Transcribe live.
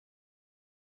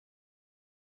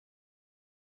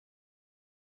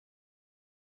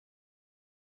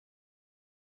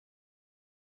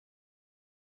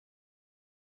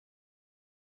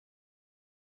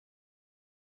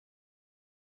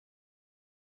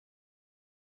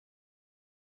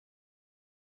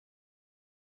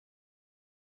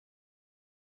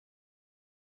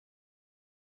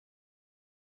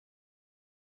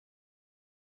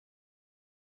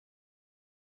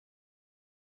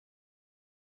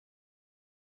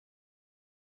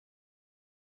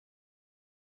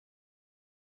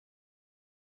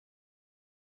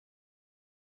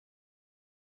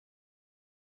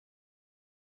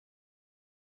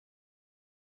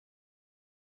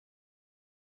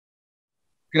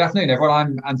Good afternoon, everyone.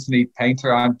 I'm Anthony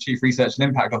Painter. I'm Chief Research and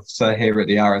Impact Officer here at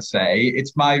the RSA.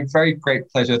 It's my very great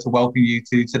pleasure to welcome you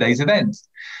to today's event.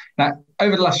 Now,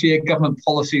 over the last year, government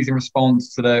policies in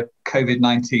response to the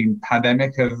COVID-19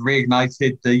 pandemic have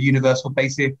reignited the universal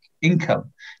basic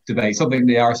income debate, something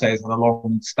the RSA has had a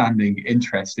long-standing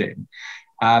interest in.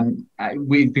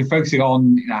 We've been focusing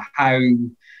on how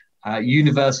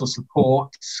universal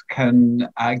supports can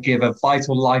give a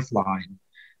vital lifeline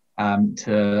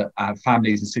to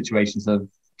families in situations of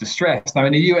distress. Now,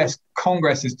 in the US,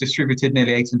 Congress has distributed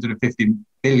nearly $850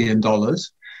 billion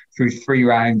through 3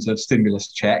 rounds of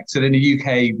stimulus checks. And in the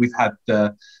UK, we've had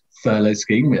the furlough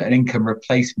scheme, an income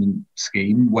replacement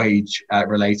scheme, wage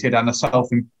related, and a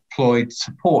self-employed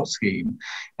support scheme.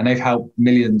 And they've helped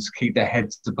millions keep their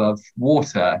heads above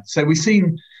water. So we've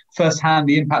seen firsthand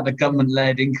the impact that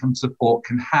government-led income support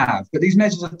can have. But these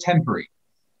measures are temporary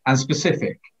and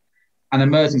specific and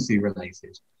emergency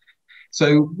related.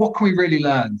 So what can we really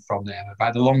learn from them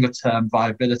about the longer term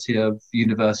viability of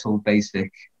universal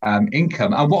basic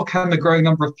income? And what can the growing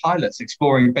number of pilots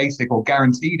exploring basic or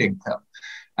guaranteed income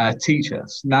teach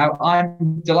us? Now,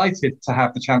 I'm delighted to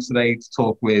have the chance today to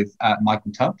talk with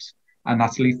Michael Tubbs and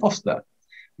Natalie Foster.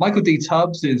 Michael D.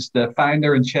 Tubbs is the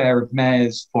founder and chair of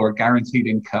Mayors for a Guaranteed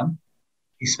Income.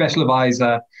 He's special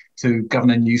advisor to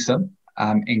Governor Newsom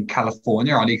in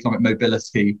California on economic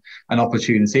mobility and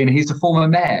opportunity. And he's the former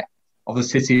mayor of the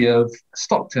city of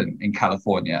Stockton in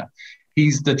California.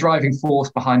 He's the driving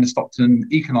force behind the Stockton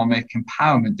Economic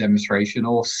Empowerment Demonstration,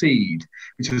 or SEED,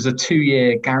 which was a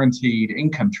 2-year guaranteed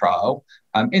income trial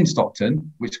in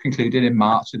Stockton, which concluded in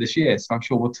March of this year. So I'm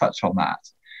sure we'll touch on that.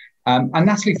 And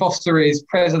Natalie Foster is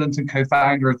president and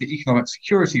co-founder of the Economic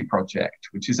Security Project,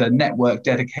 which is a network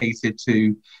dedicated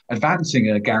to advancing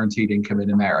a guaranteed income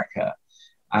in America.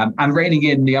 And reining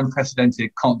in the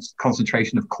unprecedented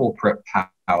concentration of corporate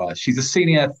power. She's a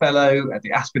senior fellow at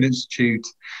the Aspen Institute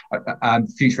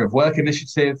Future of Work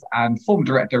Initiative and former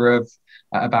director of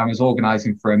Obama's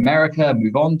Organizing for America,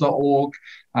 MoveOn.org,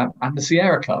 and the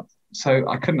Sierra Club. So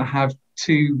I couldn't have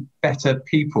 2 better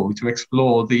people to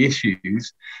explore the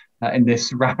issues in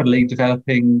this rapidly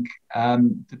developing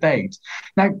debate.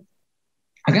 Now,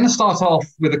 I'm going to start off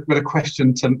with a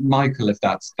question to Michael, if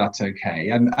that's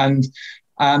okay.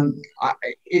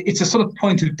 It's a sort of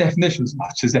point of definition as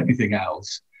much as anything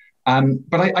else.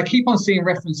 But I keep on seeing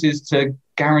references to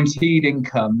guaranteed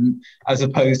income as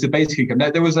opposed to basic income.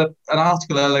 Now, there was an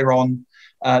article earlier on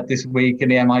this week in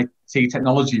the MIT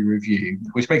Technology Review,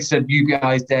 which basically said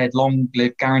UBI is dead, long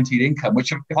live guaranteed income,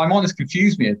 which, if I'm honest,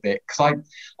 confused me a bit because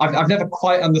I've never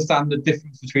quite understand the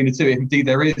difference between the two, if indeed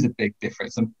there is a big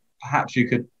difference. And perhaps you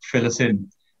could fill us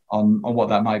in on what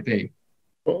that might be.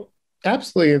 Well,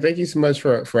 absolutely. And thank you so much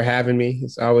for having me.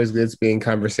 It's always good to be in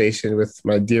conversation with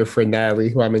my dear friend Natalie,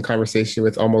 who I'm in conversation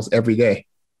with almost every day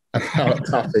about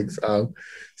topics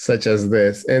such as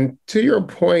this. And to your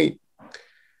point,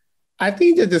 I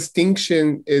think the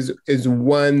distinction is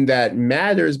one that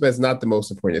matters, but it's not the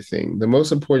most important thing. The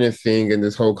most important thing in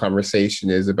this whole conversation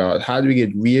is about how do we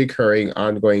get reoccurring,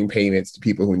 ongoing payments to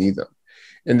people who need them.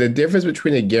 And the difference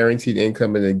between a guaranteed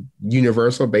income and a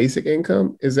universal basic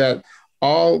income is that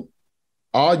all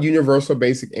universal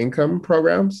basic income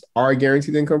programs are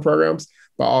guaranteed income programs,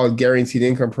 but all guaranteed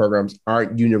income programs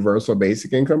aren't universal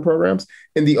basic income programs.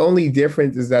 And the only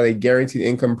difference is that a guaranteed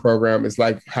income program is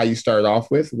like how you started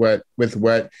off with what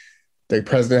the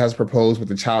president has proposed with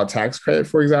the child tax credit,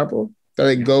 for example, that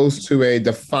it goes to a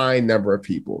defined number of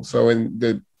people. So in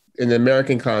the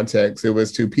American context, it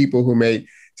was to people who made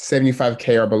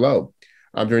 $75K or below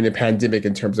during the pandemic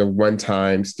in terms of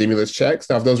one-time stimulus checks.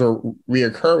 Now, if those are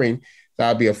reoccurring, that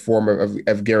would be a form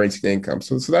of guaranteed income.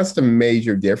 So that's the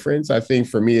major difference. I think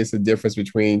for me, it's the difference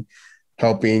between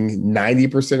helping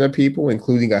 90% of people,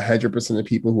 including 100% of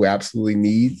people who absolutely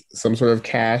need some sort of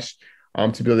cash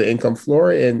to build the income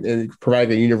floor and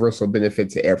provide a universal benefit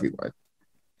to everyone.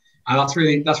 And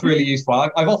that's really useful.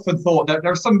 I've often thought that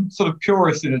there are some sort of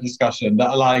purists in a discussion that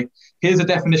are like, here's a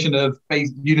definition of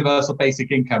universal basic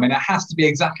income, and it has to be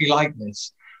exactly like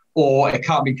this, or it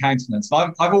can't be countenanced.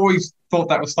 I've always thought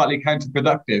that was slightly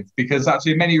counterproductive because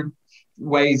actually in many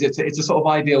ways it's a sort of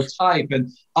ideal type.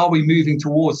 And are we moving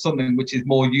towards something which is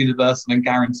more universal and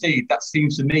guaranteed? That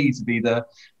seems to me to be the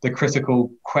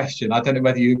critical question. I don't know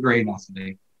whether you agree,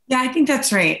 Natalie. Yeah, I think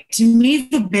that's right. To me,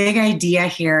 the big idea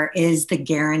here is the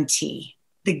guarantee.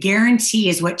 The guarantee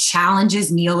is what challenges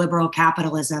neoliberal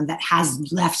capitalism that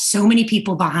has left so many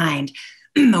people behind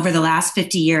over the last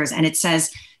 50 years. And it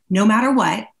says, no matter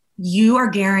what, you are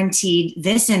guaranteed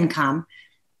this income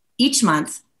each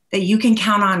month that you can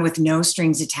count on with no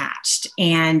strings attached,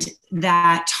 and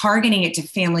that targeting it to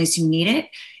families who need it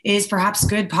is perhaps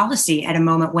good policy at a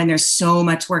moment when there's so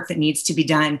much work that needs to be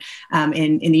done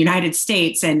in the United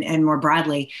States and more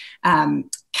broadly.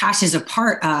 Cash is a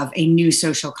part of a new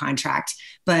social contract,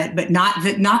 but not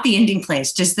the ending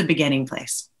place, just the beginning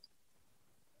place.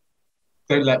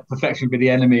 Don't let perfection be the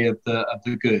enemy of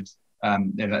the good.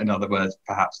 In other words,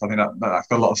 perhaps I think that's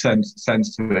got a lot of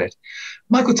sense to it.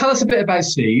 Michael, tell us a bit about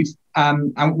Seed,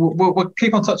 and we'll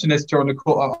keep on touching this during the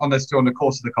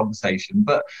course of the conversation.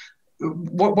 But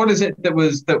what is it that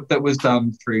was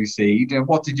done through Seed?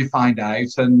 What did you find out,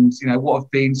 and what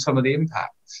have been some of the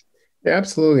impacts? Yeah,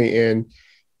 absolutely. And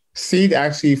Seed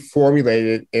actually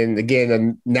formulated, and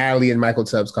again, Natalie and Michael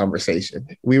Tubbs conversation.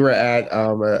 We were at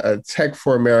a Tech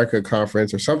for America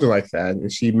conference or something like that, and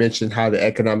she mentioned how the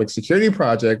Economic Security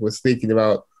Project was thinking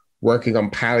about working on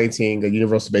piloting a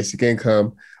universal basic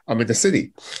income in the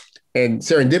city. And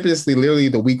serendipitously, literally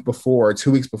the week before,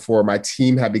 2 weeks before, my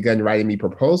team had begun writing me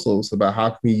proposals about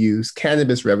how can we use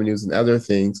cannabis revenues and other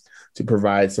things to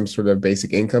provide some sort of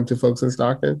basic income to folks in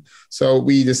Stockton. So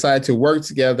we decided to work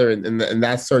together, and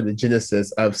that's sort of the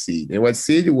genesis of Seed. And what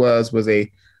Seed was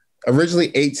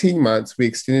originally 18 months. We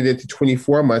extended it to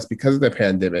 24 months because of the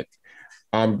pandemic.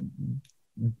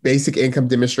 Basic income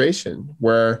demonstration,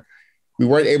 where we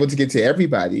weren't able to get to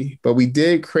everybody, but we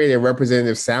did create a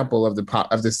representative sample of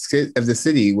the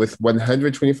city with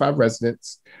 125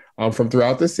 residents from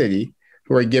throughout the city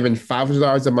who are given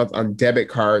 $500 a month on debit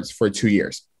cards for 2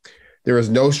 years. There was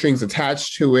no strings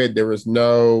attached to it. They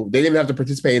didn't even have to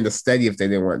participate in the study if they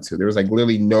didn't want to. There was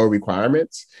literally no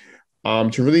requirements to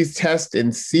really test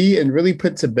and see and really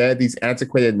put to bed these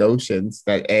antiquated notions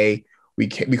that we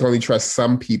can only trust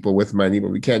some people with money,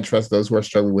 but we can't trust those who are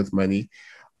struggling with money.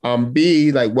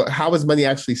 B, how is money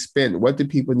actually spent? What do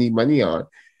people need money on?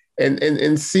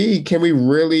 And C, can we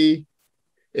really,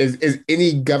 is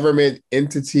any government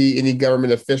entity, any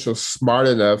government official smart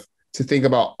enough to think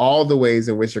about all the ways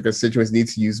in which your constituents need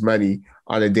to use money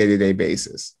on a day-to-day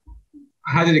basis?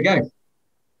 How did it go?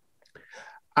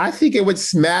 I think it went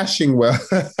smashing well.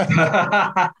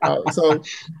 So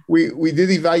we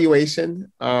did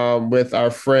evaluation with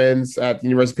our friends at the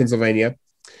University of Pennsylvania,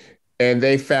 and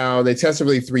they tested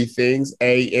really three things: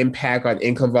 A, impact on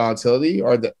income volatility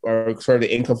or sort of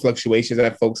the income fluctuations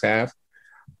that folks have.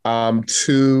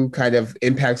 2, kind of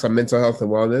impacts on mental health and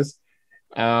wellness.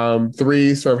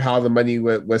 3, sort of how the money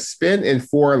was spent, and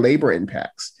 4, labor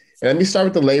impacts. And let me start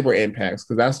with the labor impacts,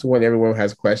 because that's the one everyone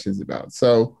has questions about.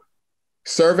 So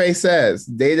survey says,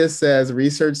 data says,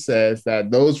 research says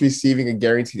that those receiving a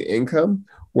guaranteed income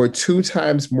were 2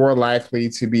 times more likely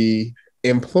to be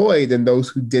employed than those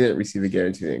who didn't receive a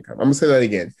guaranteed income. I'm going to say that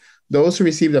again. Those who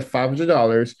received the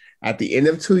 $500 at the end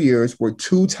of 2 years were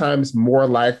 2 times more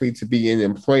likely to be in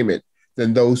employment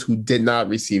than those who did not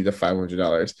receive the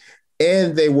 $500.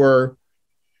 And they were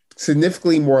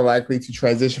significantly more likely to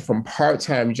transition from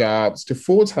part-time jobs to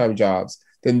full-time jobs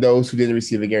than those who didn't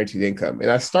receive a guaranteed income.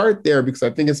 And I start there because I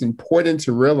think it's important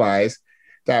to realize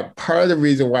that part of the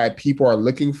reason why people are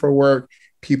looking for work,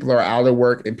 people are out of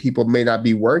work, and people may not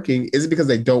be working isn't because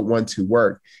they don't want to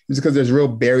work. It's because there's real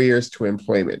barriers to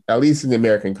employment, at least in the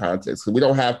American context. So we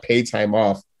don't have paid time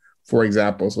off, for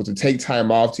example. So to take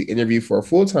time off to interview for a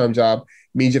full-time job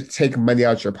means you have to take money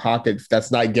out your pocket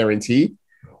that's not guaranteed,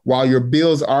 while your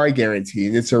bills are guaranteed.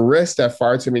 And it's a risk that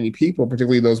far too many people,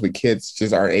 particularly those with kids,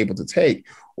 just aren't able to take.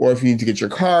 Or if you need to get your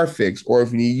car fixed, or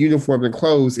if you need uniforms and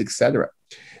clothes, etc.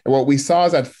 And what we saw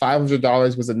is that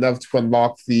 $500 was enough to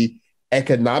unlock the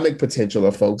economic potential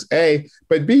of folks, A,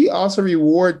 but B, also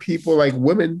reward people like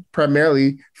women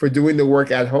primarily for doing the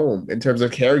work at home in terms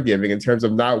of caregiving, in terms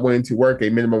of not wanting to work a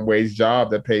minimum wage job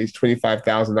that pays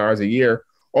 $25,000 a year,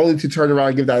 only to turn around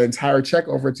and give that entire check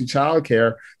over to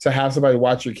childcare to have somebody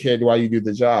watch your kid while you do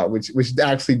the job, which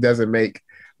actually doesn't make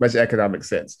much economic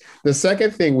sense. The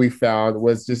second thing we found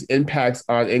was just impacts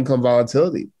on income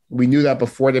volatility. We knew that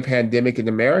before the pandemic in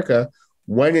America,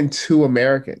 1 in 2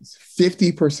 Americans,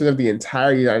 50% of the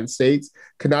entire United States,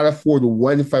 could not afford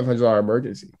one $500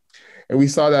 emergency. And we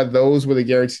saw that those with a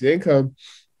guaranteed income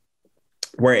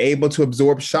were able to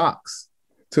absorb shocks,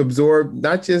 to absorb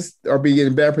not just, or be in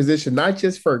a better position, not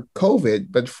just for COVID,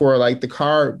 but for the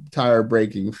car tire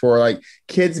breaking, for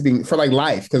kids being, for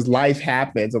life, because life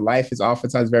happens and life is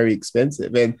oftentimes very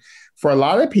expensive. And for a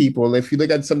lot of people, if you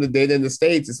look at some of the data in the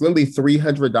States, it's literally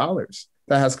 $300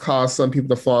 that has caused some people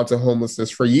to fall into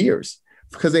homelessness for years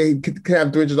because they could have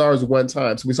 $300 one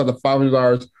time. So we saw the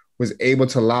 $500 was able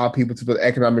to allow people to build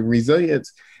economic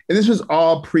resilience. And this was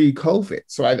all pre-COVID.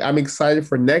 So I'm excited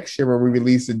for next year when we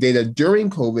release the data during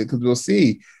COVID, because we'll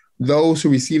see those who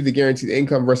received the guaranteed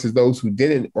income versus those who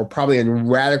didn't were probably in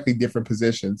radically different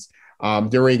positions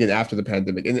during and after the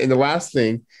pandemic. And the last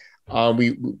thing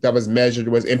we that was measured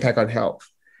was impact on health.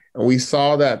 And we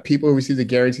saw that people who received the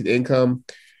guaranteed income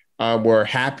were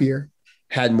happier,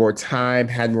 had more time,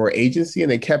 had more agency,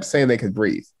 and they kept saying they could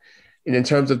breathe. And in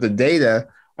terms of the data,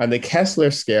 on the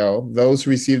Kessler scale, those who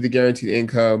received the guaranteed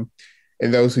income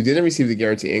and those who didn't receive the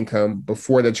guaranteed income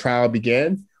before the trial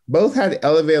began, both had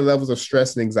elevated levels of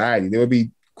stress and anxiety. They would be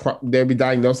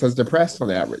diagnosed as depressed on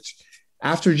average.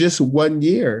 After just 1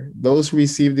 year, those who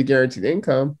received the guaranteed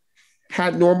income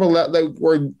had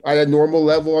were at a normal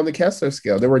level on the Kessler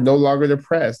scale. They were no longer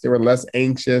depressed. They were less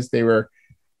anxious. They were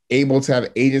able to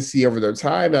have agency over their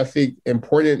time. I think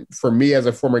important for me as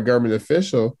a former government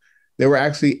official, they were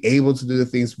actually able to do the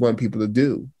things we want people to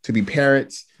do, to be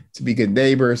parents, to be good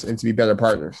neighbors, and to be better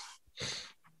partners.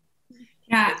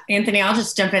 Yeah, Anthony, I'll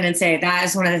just jump in and say that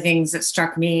is one of the things that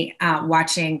struck me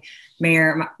watching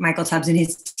Mayor Michael Tubbs and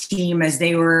his team as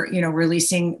they were,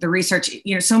 releasing the research.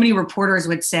 So many reporters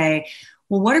would say,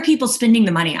 well, what are people spending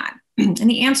the money on? And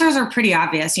the answers are pretty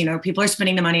obvious. People are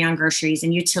spending the money on groceries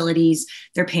and utilities.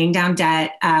 They're paying down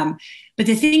debt. But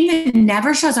the thing that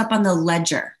never shows up on the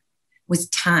ledger was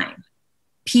time.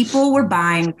 People were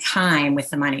buying time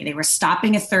with the money. They were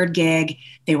stopping a third gig.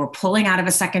 They were pulling out of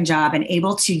a second job and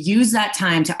able to use that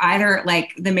time to either,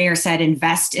 like the mayor said,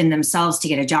 invest in themselves to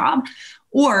get a job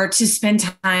or to spend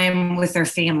time with their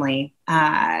family.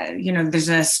 There's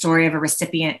a story of a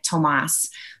recipient, Tomas,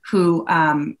 who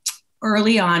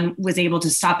early on was able to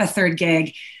stop a third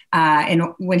gig and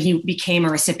when he became a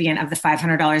recipient of the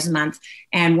 $500 a month.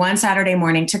 And one Saturday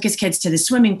morning took his kids to the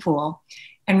swimming pool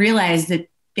and realized that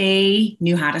they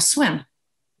knew how to swim,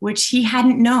 which he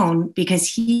hadn't known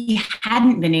because he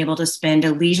hadn't been able to spend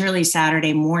a leisurely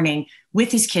Saturday morning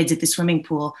with his kids at the swimming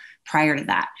pool prior to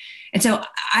that. And so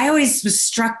I always was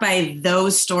struck by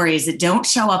those stories that don't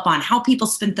show up on how people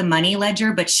spent the money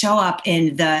ledger, but show up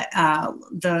in the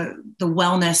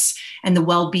wellness and the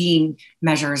well-being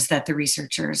measures that the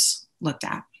researchers looked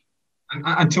at.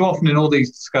 And too often in all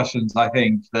these discussions, I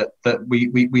think that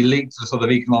we lead to sort of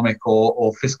economic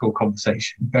or fiscal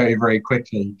conversation very, very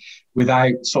quickly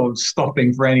without sort of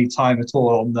stopping for any time at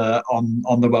all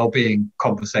on the well-being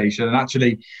conversation. And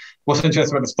actually, what's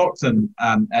interesting about the Stockton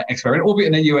experiment,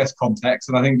 albeit in a US context,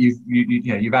 and I think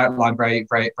you've outlined very,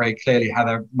 very, very clearly how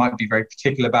there might be very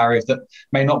particular barriers that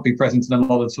may not be present in a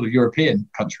lot of sort of European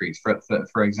countries,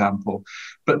 for example.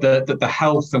 But the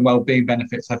health and well-being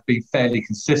benefits have been fairly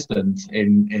consistent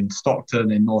in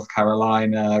Stockton, in North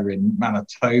Carolina, in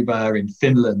Manitoba, in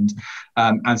Finland,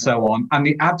 and so on. And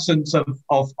the absence of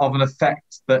an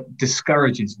effect that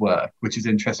discourages work, which is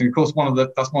interesting. Of course,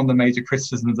 that's one of the major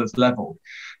criticisms that's leveled.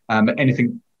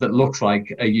 Anything that looks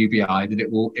like a UBI, that it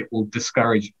will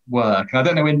discourage work. And I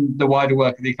don't know in the wider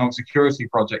work of the Economic Security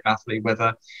Project, Natalie,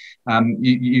 whether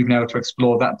you've been able to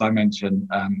explore that dimension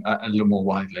a little more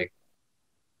widely.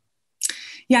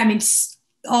 Yeah, I mean,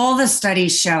 all the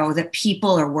studies show that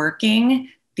people are working,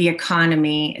 the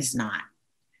economy is not.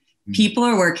 People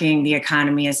are working, the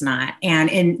economy is not. And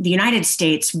in the United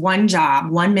States, one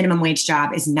minimum wage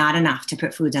job is not enough to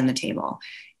put food on the table.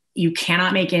 You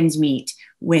cannot make ends meet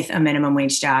with a minimum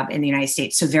wage job in the United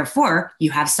States. So therefore,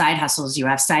 you have side hustles, you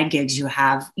have side gigs, you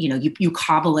have, you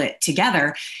cobble it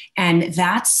together. And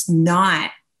that's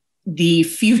not the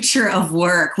future of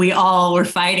work we all were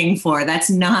fighting for.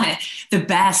 That's not the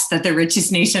best that the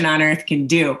richest nation on earth can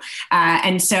do.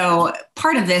 And so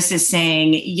part of this is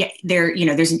saying,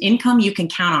 there's an income you can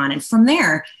count on. And from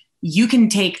there, you can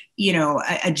take,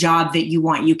 a job that you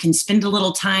want. You can spend a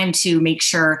little time to make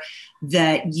sure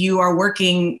that you are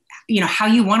working, how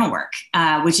you want to work,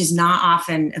 which is not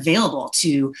often available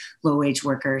to low-wage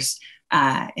workers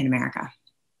in America.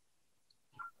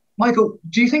 Michael,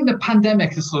 do you think the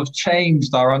pandemic has sort of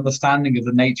changed our understanding of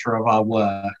the nature of our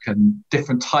work and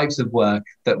different types of work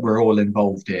that we're all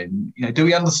involved in? Do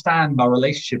we understand our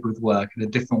relationship with work in a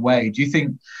different way? Do you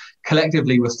think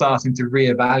collectively we're starting to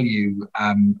reevaluate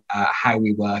how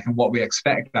we work and what we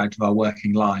expect out of our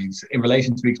working lives in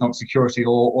relation to economic security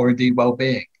or indeed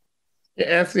well-being?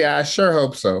 Yeah, Anthony, I sure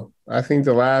hope so. I think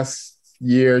the last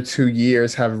year, 2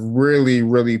 years have really,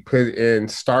 really put in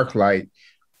stark light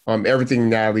everything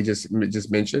Natalie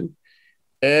just mentioned.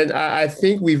 And I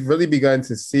think we've really begun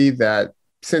to see that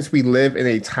since we live in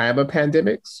a time of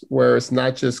pandemics where it's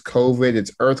not just COVID,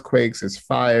 it's earthquakes, it's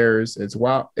fires, it's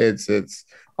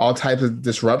all types of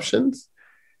disruptions,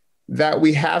 that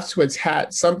we have to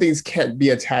some things can't be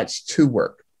attached to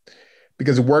work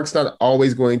because work's not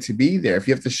always going to be there. If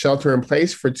you have to shelter in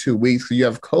place for 2 weeks, you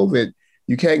have COVID,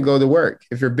 you can't go to work.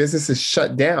 If your business is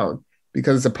shut down,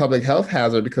 because it's a public health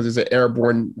hazard, because it's an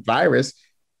airborne virus,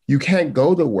 you can't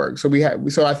go to work. So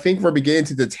I think we're beginning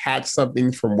to detach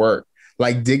something from work,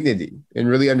 like dignity, and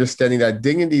really understanding that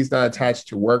dignity is not attached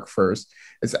to work first.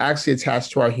 It's actually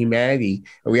attached to our humanity.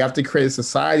 And we have to create a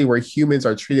society where humans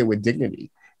are treated with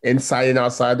dignity inside and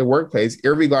outside the workplace,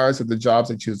 irregardless of the jobs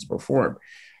they choose to perform.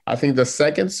 I think the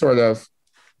second sort of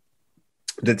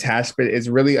detachment is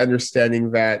really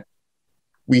understanding that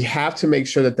we have to make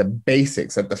sure that the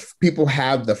basics, that the people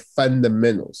have the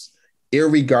fundamentals,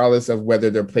 irregardless of whether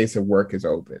their place of work is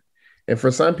open. And for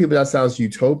some people, that sounds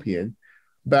utopian.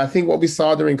 But I think what we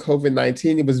saw during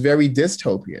COVID-19, it was very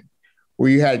dystopian, where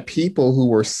you had people who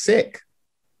were sick,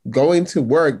 going to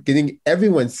work, getting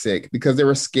everyone sick because they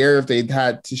were scared if they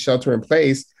had to shelter in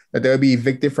place that they would be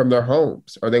evicted from their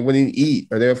homes, or they wouldn't eat,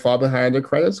 or they would fall behind their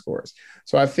credit scores.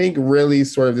 So I think really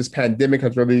sort of this pandemic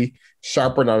has really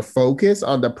sharpened our focus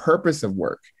on the purpose of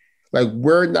work.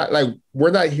 We're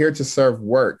not here to serve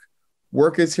work.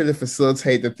 Work is here to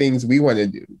facilitate the things we want to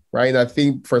do, right? And I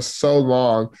think for so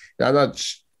long, and I'm not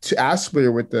as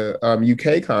familiar with the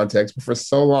UK context, but for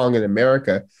so long in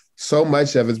America, so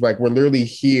much of it is like we're literally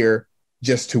here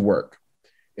just to work.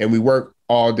 And we work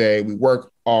all day, we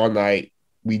work all night.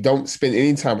 We don't spend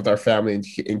any time with our family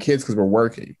and kids because we're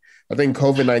working. I think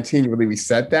COVID-19 really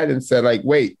reset that and said, like,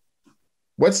 wait,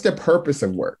 what's the purpose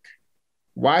of work?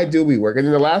 Why do we work? And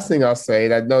then the last thing I'll say,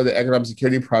 and I know the Economic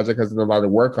Security Project has done a lot of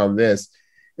work on this,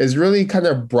 is really kind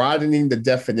of broadening the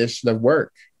definition of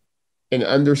work and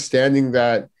understanding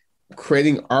that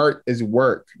creating art is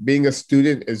work, being a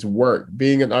student is work,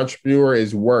 being an entrepreneur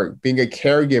is work, being a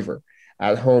caregiver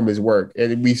at home is work.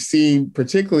 And we've seen,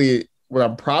 particularly what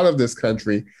I'm proud of this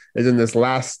country, is in this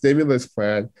last stimulus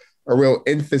plan, a real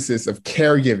emphasis of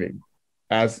caregiving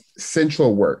as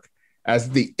central work, as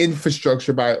the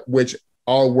infrastructure by which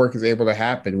all work is able to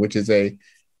happen, which is a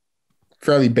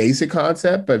fairly basic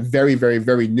concept, but very, very,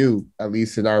 very new, at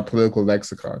least in our political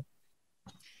lexicon.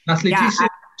 Natalie,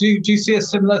 do you see a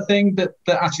similar thing that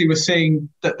actually we're seeing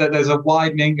that there's a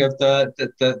widening of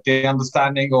the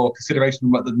understanding or consideration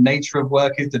of what the nature of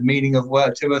work is, the meaning of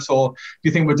work to us, or do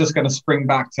you think we're just going to spring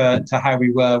back to how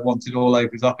we were once it all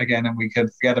opens up again and we can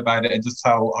forget about it and just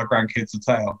tell our grandkids a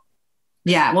tale?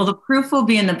 Yeah, well, the proof will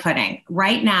be in the pudding.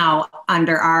 Right now,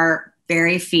 under our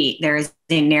very feet, there is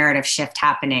a narrative shift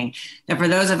happening that for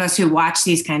those of us who watch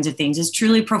these kinds of things is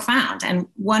truly profound. And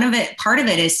part of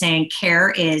it is saying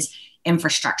care is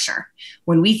infrastructure.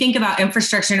 When we think about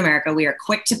infrastructure in America, we are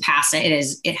quick to pass it.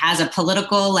 It has a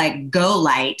political go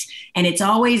light, and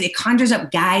it conjures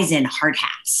up guys in hard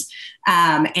hats.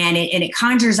 And it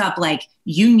conjures up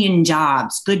union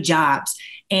jobs, good jobs.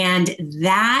 And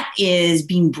that is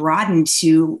being broadened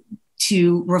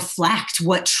to reflect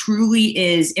what truly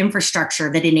is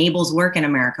infrastructure that enables work in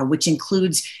America, which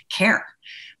includes care.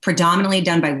 Predominantly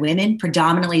done by women,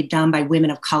 predominantly done by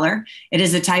women of color. It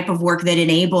is the type of work that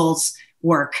enables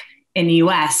work in the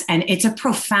US. And it's a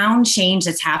profound change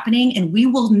that's happening. And we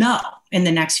will know in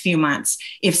the next few months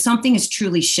if something is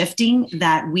truly shifting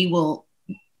that will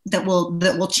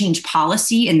change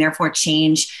policy and therefore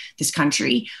change this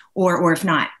country, or if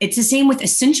not. It's the same with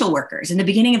essential workers. In the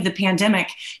beginning of the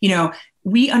pandemic,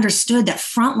 we understood that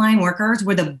frontline workers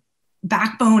were the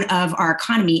backbone of our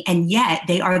economy, and yet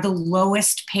they are the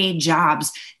lowest paid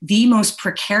jobs, the most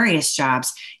precarious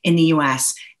jobs in the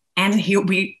US. And here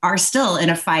we are still in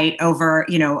a fight over,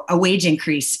 a wage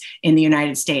increase in the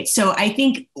United States. So I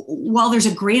think while there's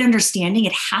a great understanding,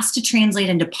 it has to translate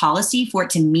into policy for it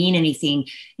to mean anything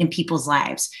in people's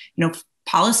lives.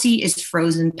 Policy is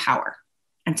frozen power.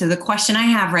 And so the question I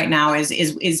have right now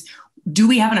is do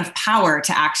we have enough power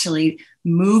to actually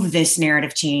move this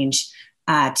narrative change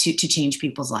to change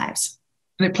people's lives?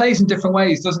 And it plays in different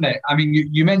ways, doesn't it? I mean,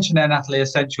 you mentioned there, Natalie,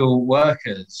 essential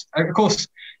workers. Of course,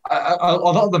 a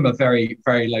lot of them are very,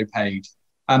 very low paid.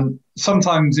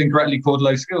 Sometimes incorrectly called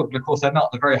low skilled, but of course they're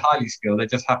not. They're very highly skilled. They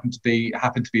just happen to be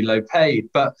low paid.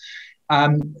 But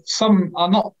some are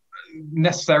not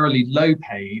necessarily low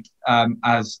paid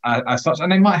as such,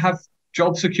 and they might have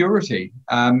job security.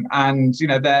 And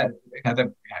they're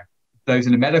those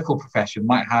in the medical profession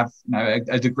might have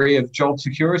a degree of job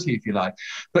security, if you like.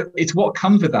 But it's what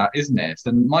comes with that, isn't it?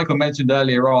 And Michael mentioned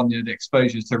earlier on the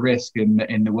exposures to risk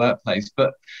in the workplace.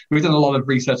 But we've done a lot of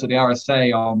research at the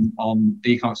RSA on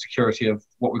the economic security of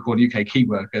what we call UK key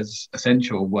workers,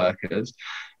 essential workers.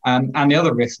 And the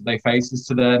other risk that they face is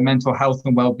to their mental health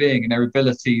and well-being and their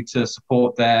ability to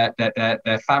support their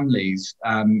families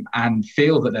and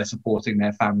feel that they're supporting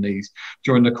their families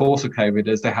during the course of COVID,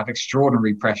 as they have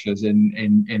extraordinary pressures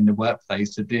in the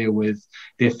workplace to deal with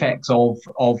the effects of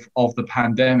the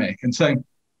pandemic. And so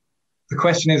The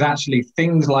question is actually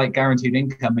things like guaranteed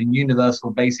income and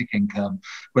universal basic income,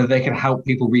 whether they can help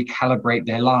people recalibrate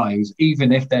their lives,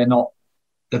 even if they're not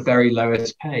the very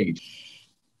lowest paid.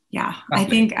 Yeah, I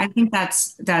think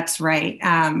that's right.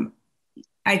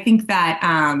 I think that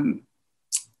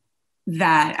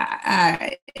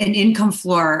an income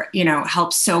floor,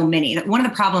 helps so many. One of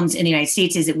the problems in the United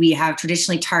States is that we have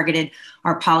traditionally targeted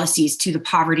our policies to the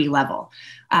poverty level,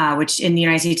 which in the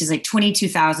United States is like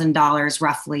 $22,000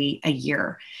 roughly a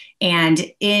year.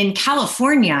 And in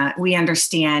California, we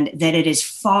understand that it is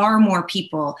far more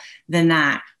people than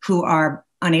that who are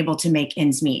unable to make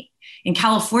ends meet. In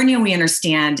California, we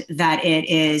understand that it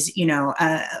is,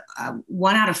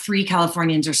 1 out of 3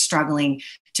 Californians are struggling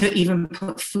to even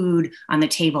put food on the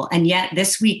table. And yet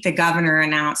this week, the governor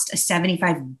announced a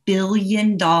 $75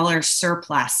 billion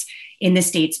surplus in the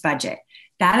state's budget.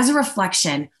 That is a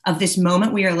reflection of this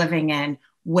moment we are living in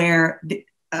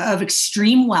of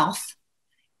extreme wealth.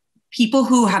 People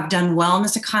who have done well in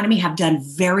this economy have done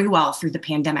very well through the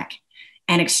pandemic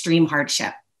and extreme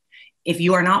hardship. If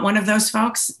you are not one of those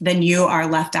folks, then you are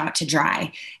left out to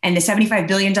dry. And the $75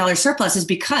 billion surplus is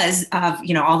because of,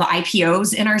 all the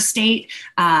IPOs in our state.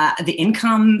 The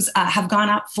incomes have gone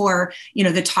up for,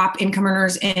 the top income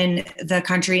earners in the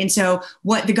country. And so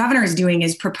what the governor is doing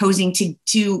is proposing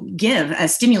to give a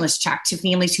stimulus check to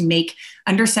families who make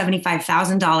under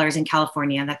 $75,000 in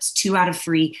California. That's 2 out of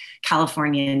 3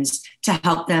 Californians, to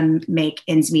help them make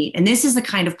ends meet. And this is the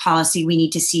kind of policy we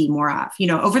need to see more of.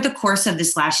 Over the course of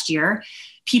this last year,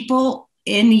 people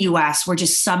in the US were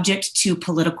just subject to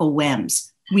political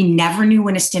whims. We never knew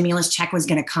when a stimulus check was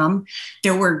going to come.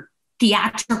 There were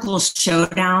theatrical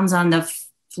showdowns on the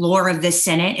floor of the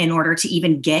Senate in order to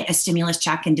even get a stimulus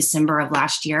check in December of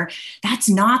last year. That's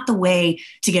not the way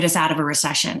to get us out of a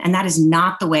recession. And that is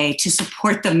not the way to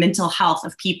support the mental health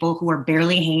of people who are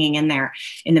barely hanging in there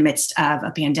in the midst of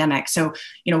a pandemic. So,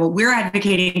 what we're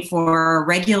advocating for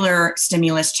regular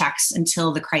stimulus checks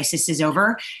until the crisis is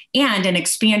over, and an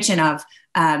expansion of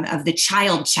the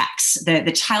child checks,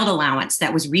 the child allowance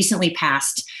that was recently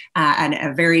passed, and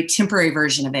a very temporary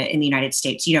version of it in the United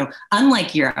States.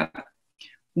 Unlike Europe,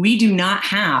 we do not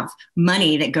have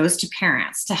money that goes to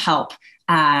parents to help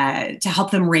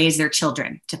them raise their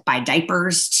children, to buy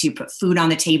diapers, to put food on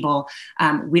the table.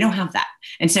 We don't have that.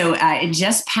 And so it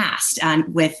just passed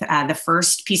with the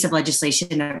first piece of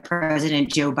legislation that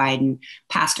President Joe Biden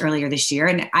passed earlier this year.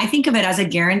 And I think of it as a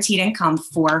guaranteed income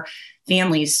for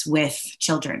families with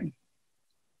children.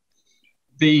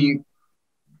 The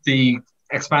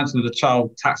expansion of the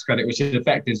child tax credit, which in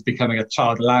effect is becoming a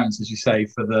child allowance, as you say,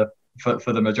 for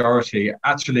the majority,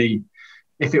 actually,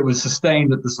 if it was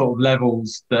sustained at the sort of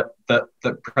levels that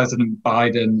President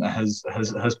Biden has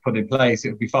put in place, it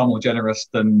would be far more generous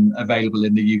than available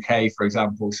in the UK, for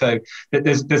example. So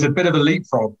there's a bit of a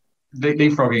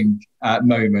leapfrogging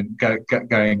moment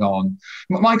going on.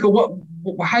 Michael,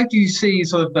 how do you see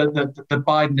sort of the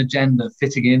Biden agenda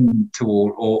fitting into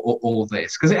all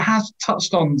this? Because it has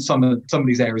touched on some of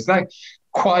these areas, like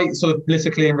quite sort of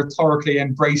politically and rhetorically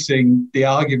embracing the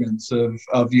arguments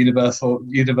of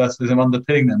universalism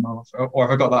underpinning them, or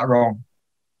have I got that wrong?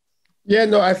 Yeah,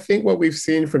 no, I think what we've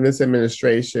seen from this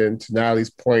administration, to Natalie's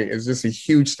point, is just a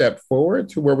huge step forward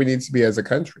to where we need to be as a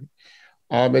country.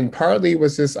 And partly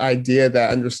was this idea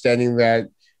that understanding that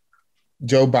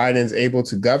Joe Biden is able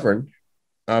to govern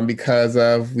because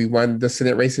we won the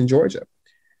Senate race in Georgia.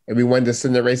 And we won the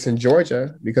Senate race in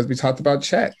Georgia because we talked about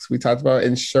checks. We talked about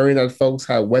ensuring that folks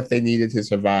had what they needed to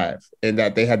survive and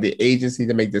that they had the agency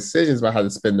to make decisions about how to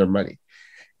spend their money.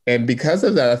 And because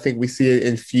of that, I think we see it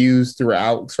infused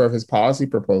throughout sort of his policy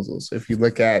proposals. If you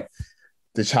look at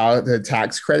the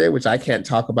tax credit, which I can't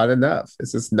talk about enough,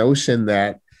 it's this notion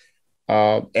that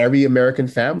every American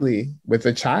family with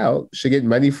a child should get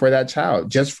money for that child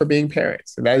just for being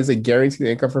parents. And that is a guaranteed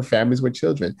income for families with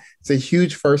children. It's a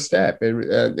huge first step.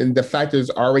 And the fact there's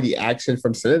already action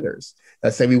from senators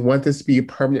that say we want this to be a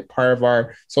permanent part of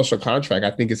our social contract,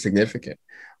 I think is significant.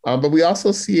 But we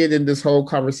also see it in this whole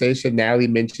conversation Natalie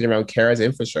mentioned around care as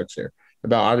infrastructure,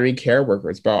 about honoring care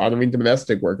workers, about honoring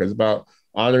domestic workers, about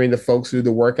honoring the folks who do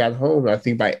the work at home. I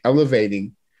think by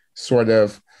elevating sort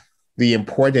of the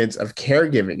importance of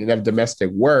caregiving and of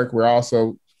domestic work, we're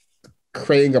also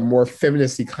creating a more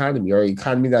feminist economy, or an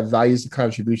economy that values the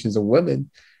contributions of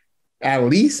women at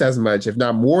least as much, if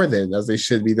not more than, as they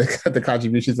should be the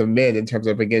contributions of men in terms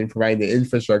of, again, providing the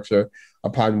infrastructure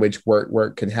upon which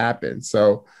work can happen.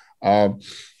 So I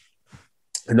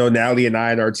know Natalie and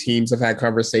I and our teams have had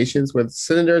conversations with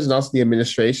senators and also the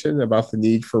administration about the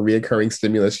need for reoccurring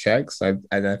stimulus checks. And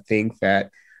I think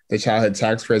that the childhood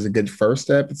tax credit is a good first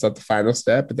step. It's not the final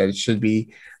step, but that it should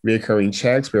be recurring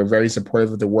checks. We're very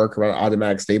supportive of the work around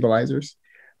automatic stabilizers.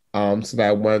 So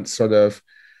that once sort of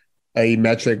a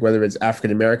metric, whether it's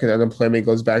African-American unemployment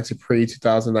goes back to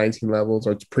pre-2019 levels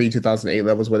or pre-2008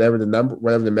 levels, whatever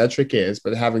the metric is,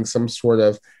 but having some sort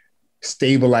of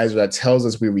stabilizer that tells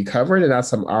us we recovered and not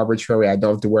some arbitrary, I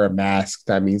don't have to wear a mask,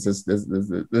 that means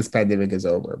this pandemic is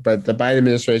over. But the Biden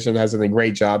administration has done a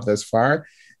great job thus far.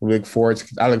 I look forward to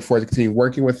continuing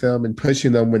working with them and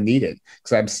pushing them when needed,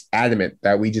 because I'm adamant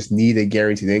that we just need a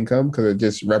guaranteed income, because it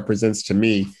just represents to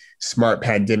me smart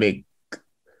pandemic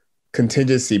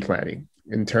contingency planning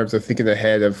in terms of thinking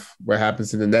ahead of what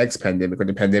happens in the next pandemic or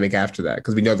the pandemic after that,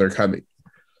 because we know they're coming.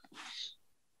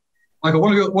 Michael,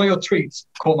 one of your tweets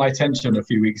caught my attention a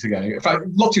few weeks ago. In fact,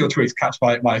 lots of your tweets catch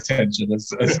my attention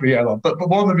as we go on, but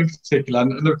one of them in particular,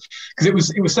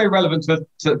 because it was so relevant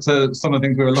to some of the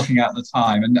things we were looking at the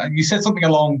time. And you said something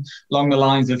along the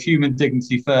lines of human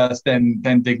dignity first, then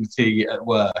dignity at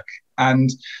work. And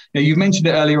you mentioned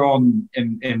it earlier on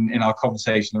in our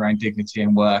conversation around dignity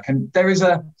and work. And there is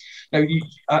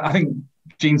I think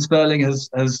Gene Sperling has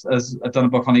done a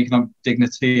book on economic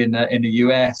dignity in the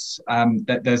US.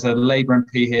 There's a Labour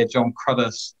MP here, John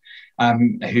Cruddas,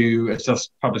 who has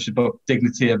just published a book,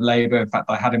 Dignity of Labour. In fact,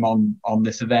 I had him on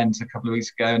this event a couple of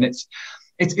weeks ago, and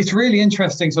it's really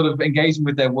interesting, sort of engaging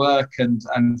with their work and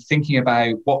thinking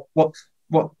about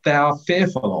what they are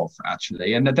fearful of,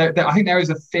 actually. And I think there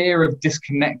is a fear of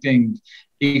disconnecting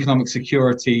economic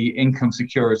security, income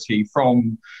security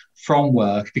from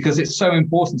work, because it's so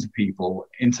important to people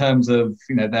in terms of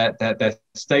their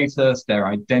status, their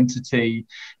identity,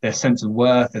 their sense of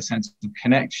worth, their sense of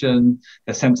connection,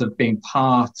 their sense of being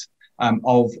part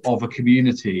of a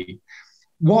community.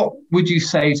 What would you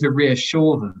say to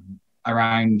reassure them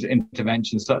around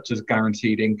interventions such as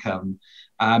guaranteed income,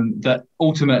 that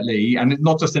ultimately, and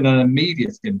not just in an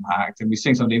immediate impact, and we've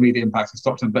seen some of the immediate impacts of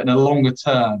Stockton, but in a longer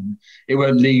term, it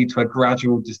won't lead to a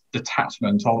gradual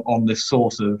detachment on this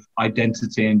source of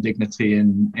identity and dignity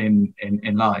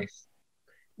in life?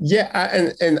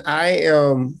 Yeah, and I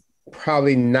am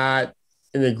probably not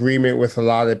in agreement with a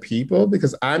lot of people,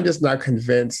 because I'm just not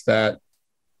convinced that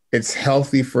it's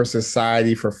healthy for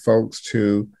society for folks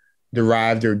to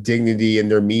derive their dignity and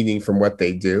their meaning from what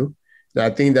they do. And I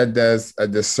think that does a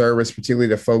disservice, particularly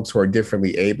to folks who are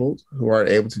differently abled, who aren't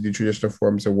able to do traditional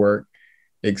forms of work,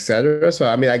 et cetera. So,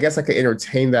 I mean, I guess I could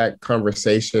entertain that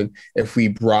conversation if we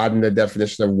broaden the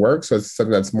definition of work, so it's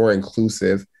something that's more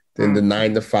inclusive than the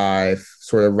 9-to-5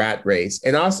 sort of rat race.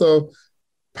 And also,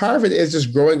 part of it is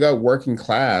just growing up working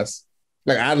class.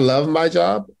 Like, I love my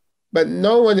job, but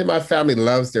no one in my family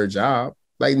loves their job.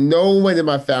 Like, no one in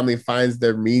my family finds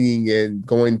their meaning in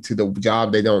going to the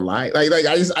job they don't like. Like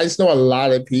I just know a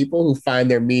lot of people who find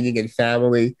their meaning in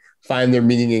family, find their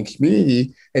meaning in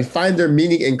community, and find their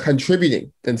meaning in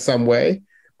contributing in some way.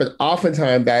 But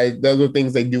oftentimes, those are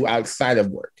things they do outside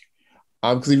of work.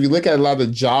 Because if you look at a lot of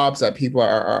the jobs that people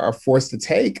are forced to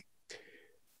take,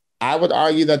 I would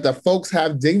argue that the folks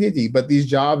have dignity, but these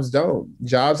jobs don't.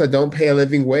 Jobs that don't pay a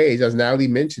living wage, as Natalie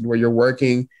mentioned, where you're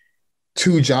working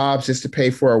 2 jobs just to pay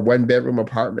for a 1-bedroom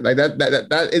apartment. Like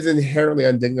that is inherently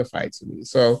undignified to me.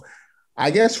 So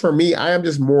I guess for me, I am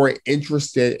just more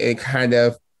interested in kind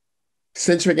of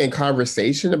centric in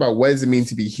conversation about what does it mean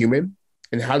to be human,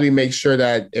 and how do we make sure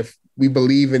that if we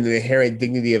believe in the inherent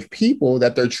dignity of people,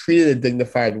 that they're treated in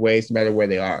dignified ways no matter where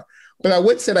they are. But I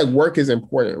would say, like, work is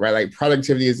important, right? Like,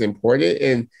 productivity is important.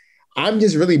 And I'm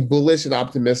just really bullish and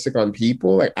optimistic on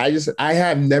people. Like, I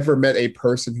have never met a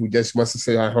person who just wants to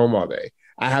sit at home all day.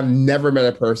 I have never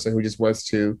met a person who just wants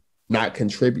to not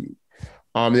contribute.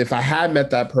 And if I had met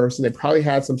that person, they probably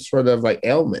had some sort of like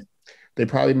ailment. They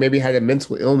probably maybe had a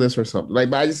mental illness or something. Like,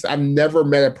 but I've never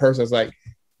met a person that's like,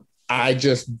 I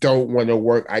just don't want to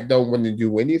work. I don't want to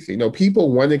do anything. No,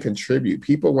 people want to contribute.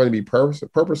 People want to be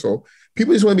purposeful.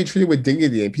 People just want to be treated with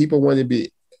dignity, and people want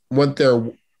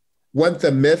the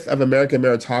myth of American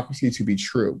meritocracy to be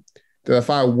true. That if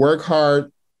I work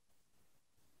hard,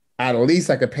 at least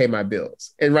I could pay my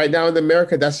bills. And right now in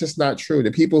America, that's just not true.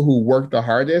 The people who work the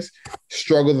hardest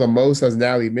struggle the most, as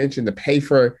Natalie mentioned, to pay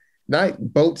for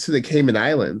not boats to the Cayman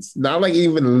Islands, not like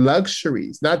even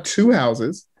luxuries, not 2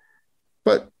 houses,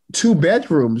 but 2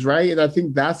 bedrooms, right? And I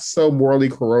think that's so morally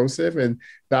corrosive. And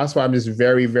that's why I'm just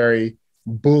very, very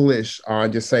bullish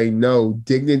on just saying, no,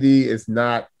 dignity is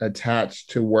not attached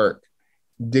to work.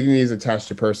 Dignity is attached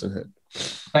to personhood.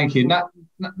 Thank you.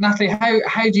 Natalie,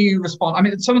 how do you respond? I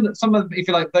mean, some of if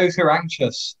you like, those who are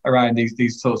anxious around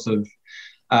these sorts of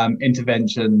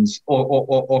interventions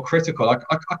or critical are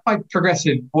quite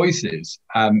progressive voices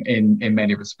in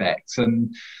many respects.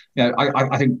 And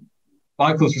I think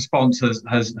Michael's response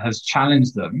has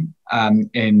challenged them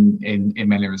in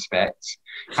many respects.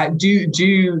 Do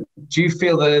you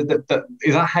feel that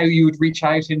is that how you would reach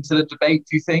out into the debate?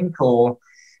 Do you think, or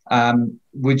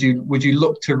would you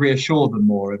look to reassure them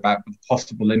more about the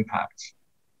possible impact?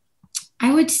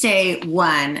 I would say,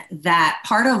 one, that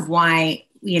part of why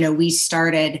we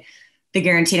started the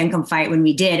guaranteed income fight when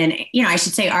we did, and I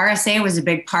should say RSA was a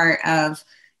big part of.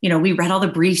 We read all the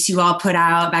briefs you all put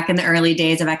out back in the early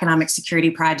days of Economic Security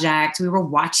Project. We were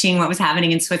watching what was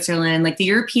happening in Switzerland. Like, the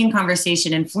European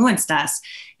conversation influenced us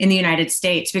in the United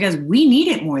States because we need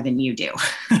it more than you do.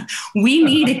 We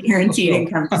need a guaranteed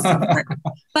income to support.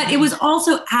 But it was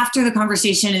also after the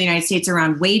conversation in the United States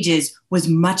around wages was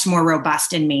much more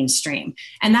robust and mainstream.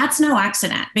 And that's no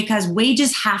accident, because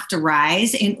wages have to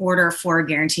rise in order for a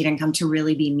guaranteed income to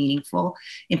really be meaningful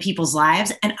in people's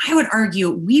lives. And I would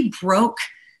argue we broke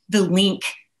the link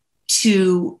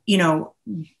to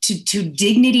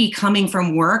dignity coming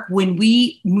from work when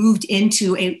we moved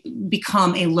into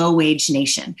become a low wage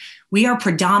nation. We are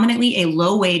predominantly a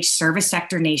low wage service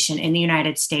sector nation in the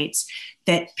United States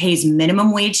that pays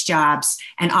minimum wage jobs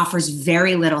and offers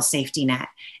very little safety net.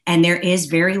 And there is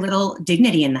very little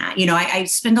dignity in that. I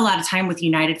spend a lot of time with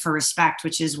United for Respect,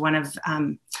 which is one of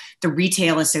the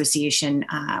retail association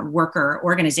worker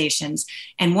organizations.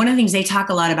 And one of the things they talk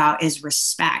a lot about is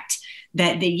respect.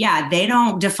 That they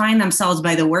don't define themselves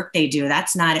by the work they do.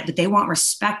 That's not it, but they want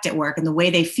respect at work. And the way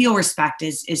they feel respect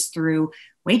is through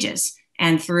wages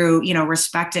and through,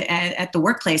 respect at the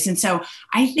workplace. And so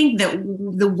I think that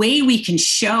the way we can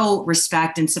show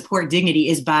respect and support dignity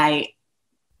is by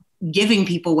giving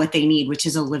people what they need, which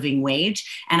is a living wage.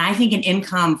 And I think an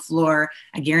income floor,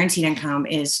 a guaranteed income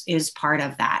is part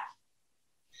of that.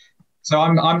 So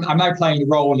I'm now playing the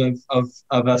role of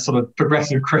a sort of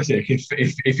progressive critic,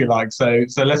 if you like. So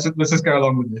let's just go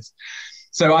along with this.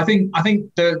 So I think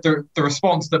the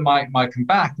response that might come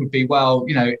back would be, well,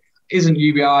 isn't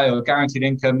UBI or guaranteed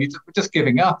income, we're just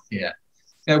giving up here?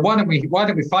 Why don't we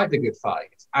fight the good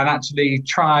fight and actually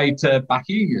try to back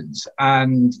unions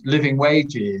and living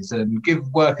wages and give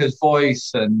workers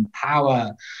voice and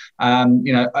power,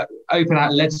 open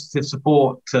out legislative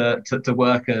support to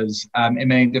workers in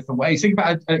many different ways. Think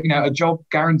about a job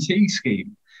guarantee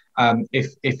scheme,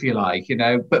 if you like,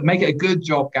 but make it a good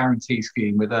job guarantee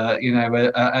scheme with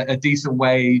a decent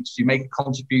wage. You make a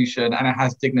contribution and it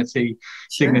has dignity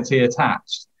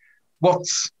attached.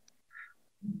 What's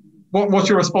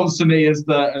your response to me as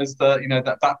that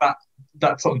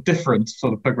sort of different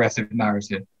sort of progressive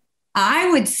narrative? I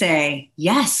would say,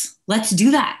 yes, let's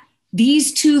do that.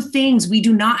 These two things we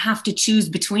do not have to choose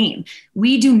between.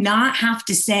 We do not have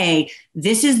to say,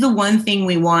 this is the one thing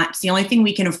we want. It's the only thing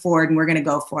we can afford and we're going to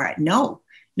go for it. No,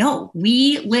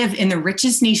 we live in the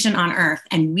richest nation on earth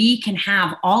and we can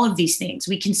have all of these things.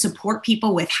 We can support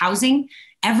people with housing.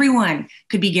 Everyone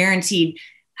could be guaranteed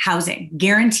housing,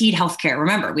 guaranteed healthcare.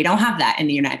 Remember, we don't have that in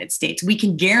the United States. We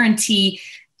can guarantee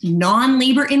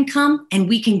non-labor income and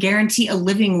we can guarantee a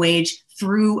living wage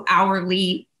through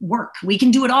hourly work. We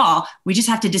can do it all. We just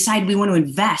have to decide we want to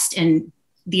invest in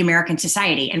the American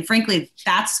society. And frankly,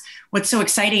 that's what's so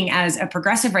exciting as a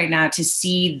progressive right now, to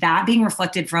see that being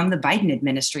reflected from the Biden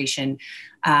administration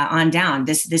on down,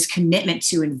 this commitment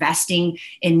to investing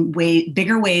in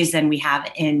bigger ways than we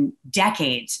have in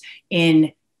decades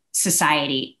in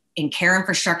society, in care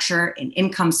infrastructure, in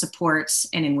income supports,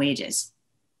 and in wages.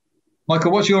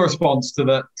 Michael, what's your response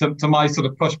to my sort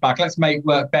of pushback? Let's make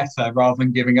work better rather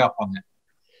than giving up on it.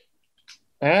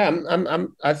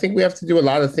 I think we have to do a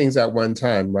lot of things at one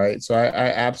time, right? So I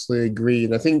absolutely agree.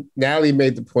 And I think Natalie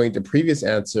made the point, the previous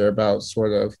answer, about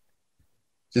sort of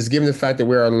just given the fact that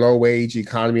we're a low wage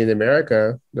economy in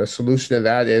America, the solution to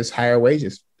that is higher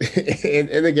wages and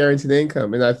a guaranteed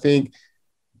income. And I think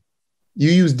you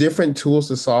use different tools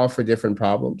to solve for different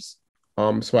problems.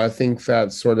 So I think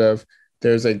that sort of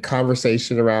there's a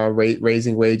conversation around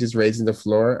raising wages, raising the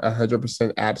floor,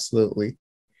 100% absolutely.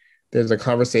 There's a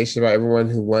conversation about everyone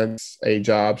who wants a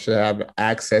job should have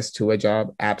access to a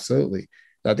job, absolutely.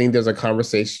 And I think there's a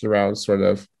conversation around sort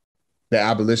of the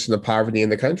abolition of poverty in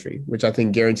the country, which I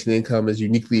think guaranteed income is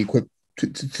uniquely equipped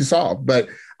to solve. But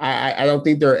I don't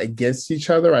think they're against each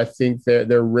other. I think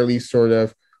they're really sort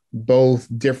of both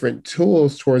different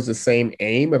tools towards the same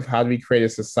aim of how do we create a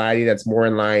society that's more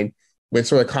in line with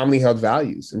sort of commonly held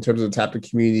values in terms of the type of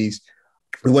communities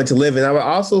we want to live in. I would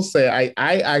also say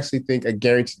I actually think a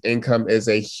guaranteed income is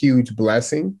a huge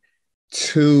blessing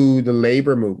to the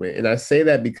labor movement. And I say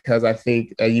that because I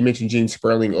think you mentioned Gene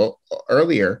Sperling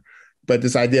earlier, but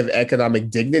this idea of economic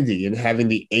dignity and having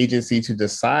the agency to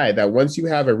decide that once you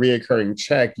have a reoccurring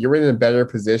check, you're in a better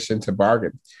position to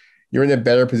bargain. You're in a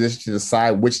better position to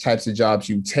decide which types of jobs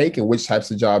you take and which types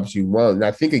of jobs you want. And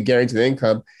I think a guaranteed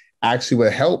income actually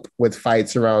would help with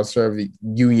fights around sort of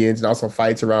unions and also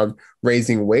fights around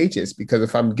raising wages. Because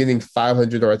if I'm getting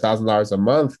 $500 or $1,000 a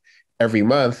month every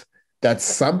month, that's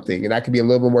something. And I can be a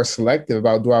little bit more selective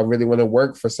about, do I really want to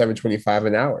work for $7.25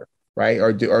 an hour, right? Or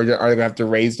are they going to have to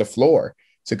raise the floor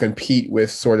to compete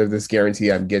with sort of this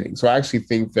guarantee I'm getting? So I actually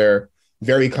think they're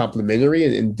very complementary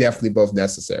and definitely both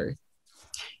necessary.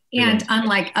 And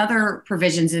unlike other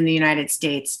provisions in the United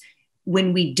States,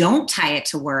 when we don't tie it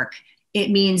to work,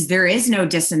 it means there is no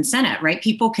disincentive, right?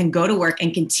 People can go to work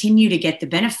and continue to get the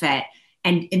benefit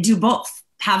and do both,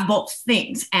 have both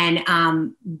things. And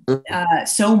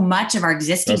so much of our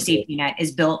existing safety net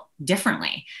is built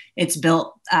differently. It's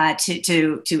built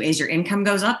to as your income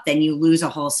goes up, then you lose a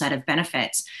whole set of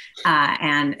benefits.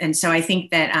 And so I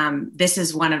think that this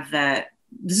is one of the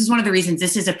reasons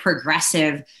this is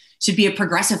should be a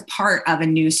progressive part of a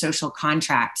new social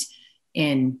contract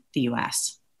in the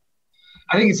US.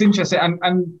 I think it's interesting,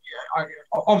 and I,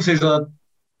 obviously as a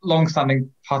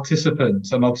long-standing participant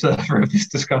and observer of this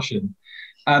discussion,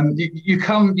 you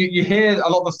hear a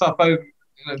lot of the stuff over,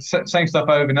 same stuff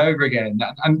over and over again,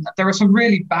 and there are some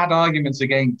really bad arguments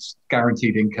against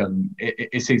guaranteed income.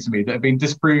 It seems to me that have been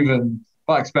disproven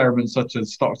by experiments such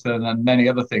as Stockton and many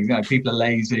other things. You know, people are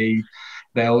lazy.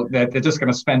 They're just going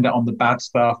to spend it on the bad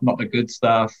stuff, not the good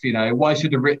stuff. You know, why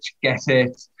should the rich get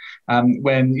it?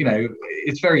 When, you know,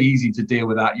 it's very easy to deal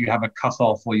with that. You have a cut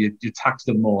off or you tax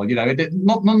them more. You know,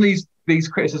 none of these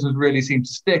criticisms really seem to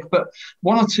stick, but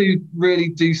one or two really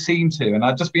do seem to. And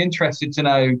I'd just be interested to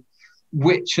know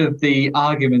which of the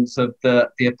arguments of the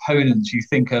opponents you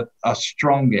think are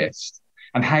strongest,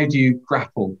 and how do you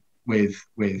grapple with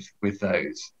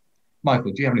those?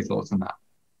 Michael, do you have any thoughts on that?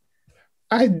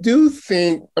 I do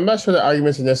think, I'm not sure the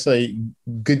arguments are necessarily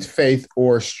good faith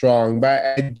or strong, but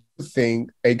I do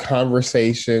think a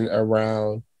conversation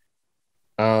around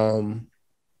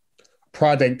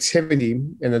productivity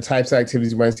and the types of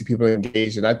activities you want to see people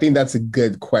engage in, I think that's a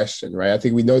good question, right? I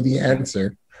think we know the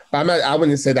answer, but I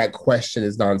wouldn't say that question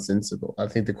is nonsensical. I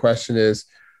think the question is,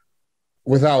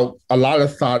 without a lot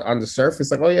of thought on the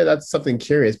surface, like, oh yeah, that's something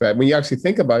curious. But when you actually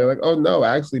think about it, you're like, oh no,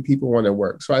 actually people want to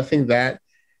work. So I think that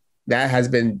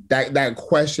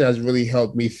question has really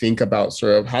helped me think about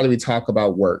sort of, how do we talk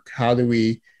about work? How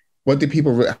are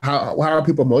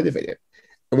people motivated?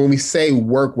 And when we say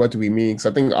work, what do we mean? So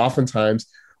I think oftentimes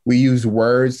we use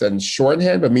words and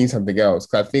shorthand, but mean something else.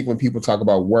 Because I think when people talk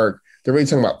about work, they're really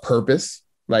talking about purpose,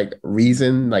 like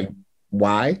reason, like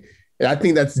why. And I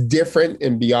think that's different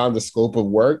and beyond the scope of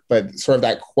work, but sort of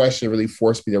that question really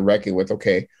forced me to reckon with,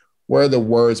 okay, what are the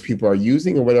words people are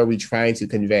using and what are we trying to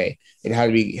convey? And how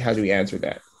do we answer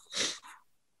that?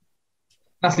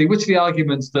 Natalie, which are the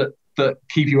arguments that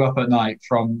keep you up at night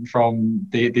from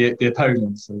the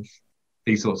opponents of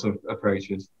these sorts of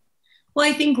approaches? Well,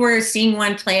 I think we're seeing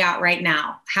one play out right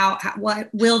now. What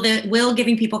will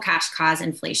giving people cash cause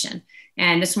inflation?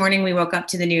 And this morning we woke up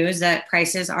to the news that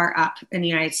prices are up in the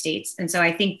United States. And so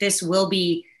I think this will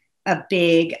be a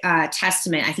big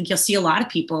testament. I think you'll see a lot of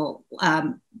people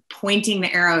pointing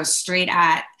the arrows straight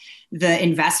at the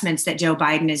investments that Joe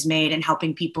Biden has made and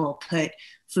helping people put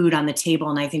food on the table.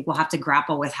 And I think we'll have to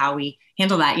grapple with how we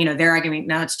handle that. You know, they're arguing,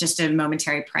 no, it's just a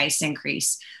momentary price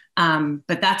increase.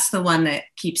 But that's the one that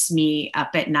keeps me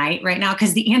up at night right now,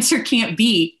 because the answer can't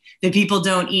be that people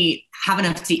don't have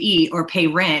enough to eat or pay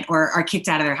rent or are kicked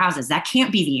out of their houses. That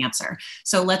can't be the answer.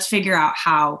 So let's figure out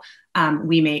how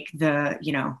we make the,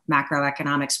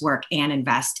 macroeconomics work and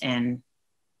invest in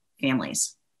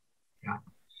families. Yeah.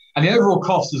 And the overall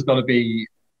cost has got to be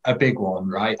a big one,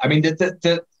 right? I mean,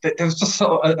 there was just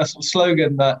sort of a sort of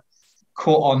slogan that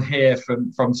caught on here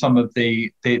from some of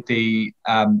the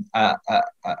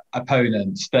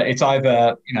opponents, that it's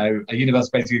either, a universal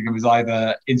basic income is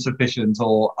either insufficient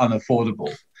or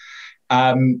unaffordable.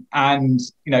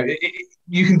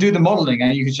 You can do the modeling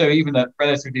and you can show even at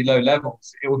relatively low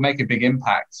levels, it would make a big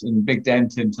impact and big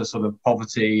dent into sort of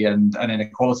poverty and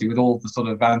inequality with all the sort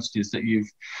of advantages that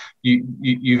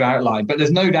you've outlined. But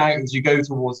there's no doubt as you go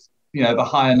towards, the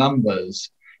higher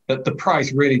numbers, that the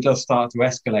price really does start to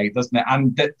escalate, doesn't it?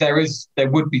 And that there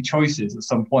would be choices at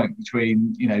some point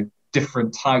between,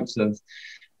 different types of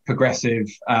progressive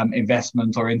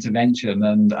investment or intervention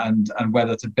and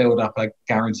whether to build up a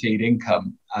guaranteed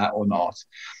income or not.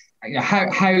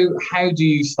 How do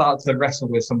you start to wrestle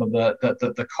with some of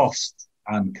the cost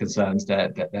concerns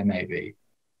that there may be.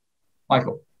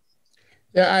 Michael.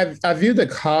 Yeah, I view the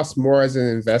cost more as an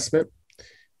investment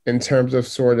in terms of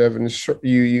sort of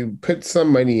you put some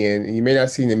money in and you may not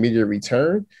see an immediate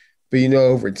return, but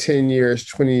over 10 years,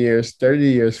 20 years, 30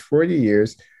 years, 40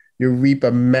 years, you reap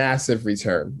a massive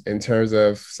return in terms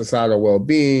of societal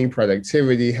well-being,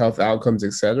 productivity, health outcomes,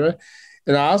 et cetera.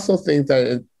 And I also think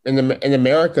that in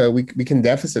America, we can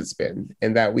deficit spend,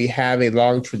 and that we have a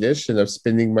long tradition of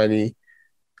spending money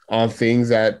on things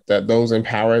that those in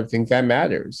power think that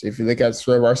matters. If you look at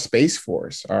sort of our Space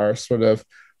Force, our sort of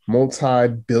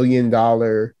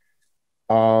multi-billion-dollar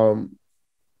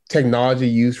technology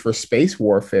used for space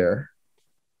warfare,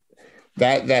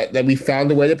 that we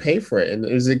found a way to pay for it. And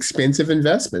it was an expensive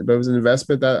investment, but it was an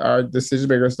investment that our decision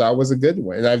makers thought was a good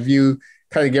one. And I view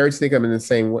kind of Gary Snickham in the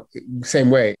same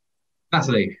way.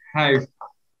 Natalie, how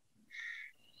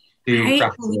do you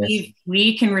I believe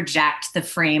we can reject the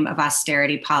frame of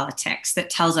austerity politics that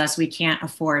tells us we can't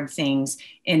afford things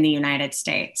in the United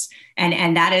States.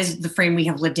 And that is the frame we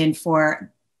have lived in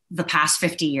for the past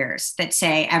 50 years, that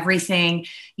say everything,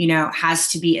 has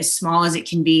to be as small as it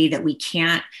can be, that we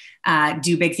can't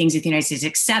do big things with the United States,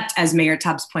 except, as Mayor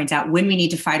Tubbs points out, when we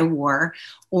need to fight a war,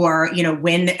 or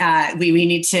when we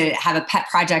need to have a pet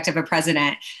project of a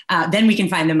president, then we can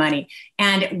find the money.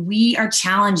 And we are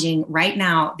challenging right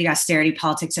now the austerity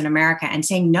politics in America and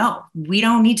saying, no, we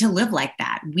don't need to live like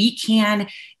that. We can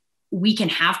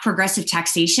have progressive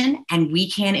taxation, and we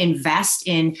can invest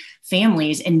in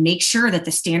families and make sure that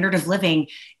the standard of living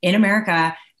in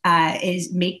America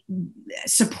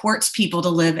supports people to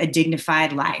live a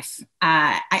dignified life.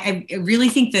 I really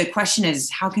think the question is,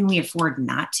 how can we afford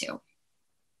not to?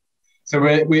 So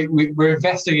we're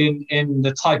investing in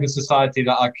the type of society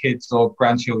that our kids or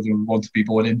grandchildren want to be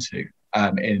born into.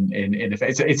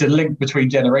 It's a link between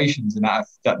generations in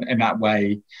that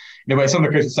way. Where some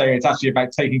of the critics say it's actually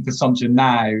about taking consumption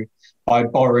now by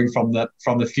borrowing from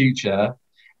the future.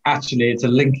 Actually, it's a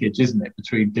linkage, isn't it,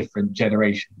 between different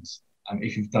generations,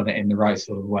 if you've done it in the right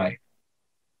sort of way.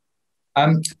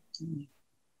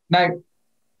 Now,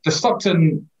 the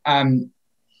Stockton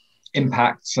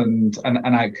impacts and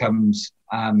outcomes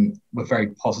were very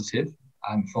positive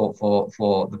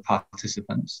for the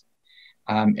participants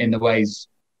in the ways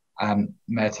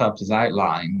Mayor Tubbs has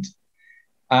outlined.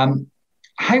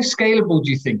 How scalable do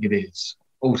you think it is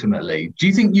ultimately? Do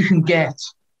you think you can get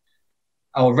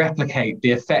or replicate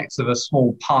the effects of a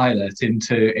small pilot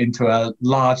into a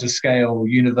larger scale,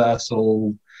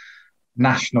 universal,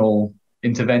 national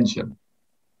intervention?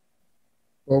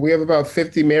 Well, we have about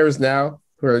 50 mayors now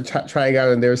who are trying out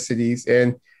in their cities,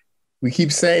 and we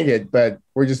keep saying it, but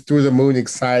we're just through the moon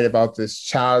excited about this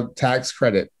child tax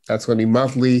credit. That's going to be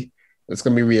monthly. That's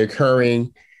going to be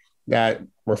reoccurring, that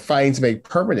we're fighting to make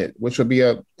permanent, which will be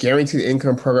a guaranteed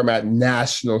income program at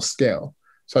national scale.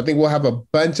 So I think we'll have a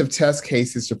bunch of test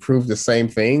cases to prove the same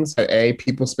things, that A,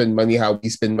 people spend money how we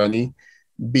spend money,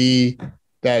 B,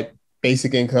 that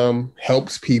basic income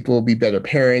helps people be better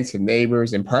parents and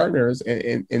neighbors and partners,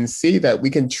 and C, that we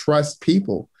can trust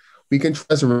people. We can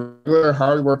trust regular,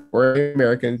 hardworking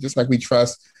Americans, just like we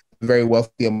trust the very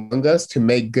wealthy among us, to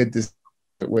make good decisions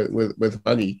with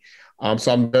money.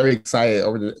 So I'm very excited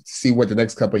to see what the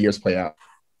next couple of years play out.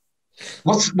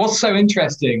 What's so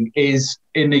interesting is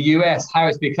in the US how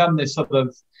it's become this sort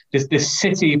of this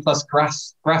city plus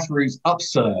grassroots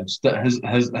upsurge that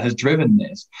has driven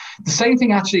this. The same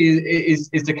thing actually is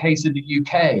the case in the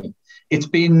UK. It's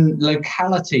been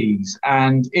localities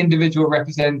and individual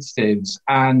representatives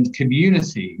and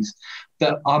communities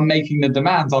that are making the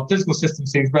demands. Our political system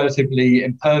seems relatively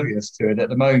impervious to it at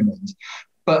the moment,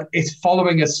 but it's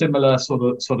following a similar sort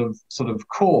of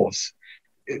course.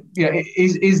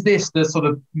 Is this the sort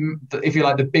of, if you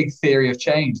like, the big theory of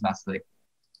change, Natalie?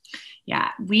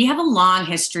 Yeah, we have a long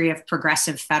history of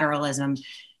progressive federalism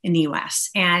in the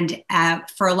U.S. And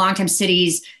for a long time,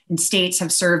 cities and states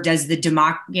have served as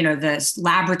the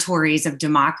laboratories of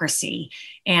democracy.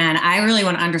 And I really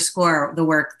want to underscore the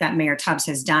work that Mayor Tubbs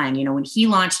has done. When he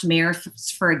launched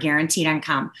Mayors for a Guaranteed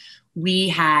Income, we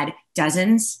had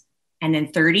dozens, and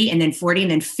then 30, and then 40,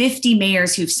 and then 50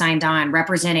 mayors who've signed on,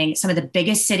 representing some of the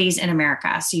biggest cities in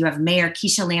America. So you have Mayor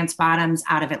Keisha Lance Bottoms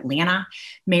out of Atlanta,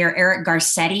 Mayor Eric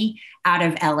Garcetti out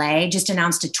of LA, just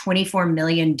announced a $24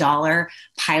 million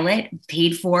pilot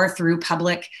paid for through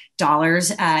public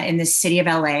in the city of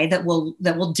LA that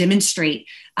will demonstrate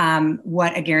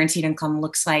what a guaranteed income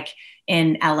looks like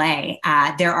in LA.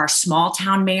 There are small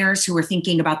town mayors who are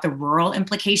thinking about the rural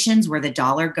implications where the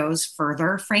dollar goes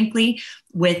further, frankly,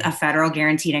 with a federal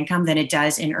guaranteed income than it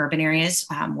does in urban areas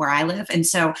where I live. And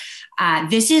so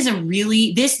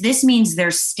this means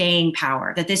there's staying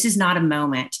power, that this is not a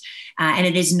moment. And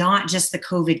it is not just the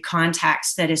COVID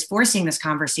context that is forcing this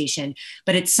conversation,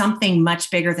 but it's something much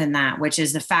bigger than that, which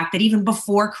is the fact that even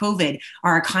before COVID,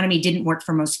 our economy didn't work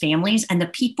for most families. And the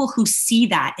people who see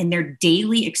that in their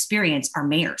daily experience are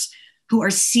mayors who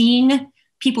are seeing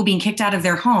people being kicked out of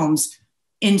their homes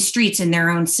in streets in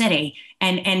their own city.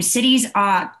 And cities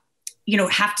have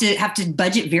to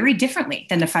budget very differently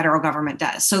than the federal government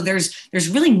does. So there's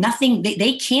really nothing,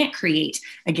 they can't create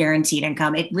a guaranteed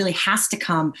income. It really has to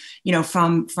come,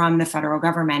 from the federal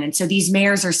government. And so these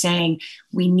mayors are saying,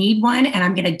 we need one, and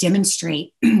I'm going to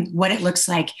demonstrate what it looks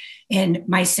like in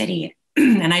my city.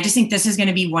 And I just think this is going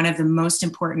to be one of the most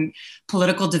important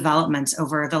political developments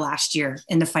over the last year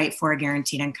in the fight for a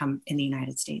guaranteed income in the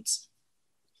United States.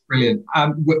 Brilliant.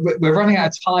 We're running out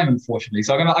of time, unfortunately.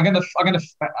 So I'm going to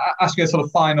ask you a sort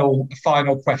of final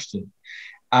question.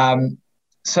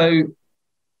 So,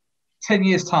 10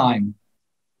 years time,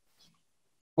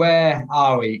 where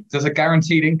are we? Does a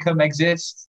guaranteed income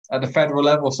exist at the federal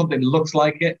level, or something that looks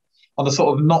like it on the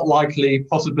sort of not likely,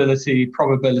 possibility,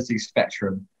 probability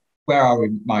spectrum? Where are we,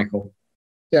 Michael?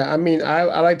 Yeah, I mean,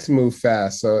 I like to move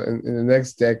fast. So in the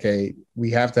next decade,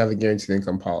 we have to have a guaranteed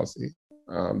income policy.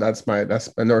 That's my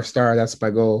North Star. That's my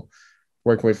goal,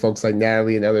 working with folks like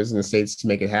Natalie and others in the States to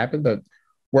make it happen. But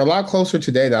we're a lot closer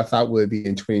today than I thought we would be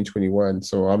in 2021.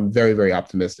 So I'm very, very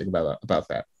optimistic about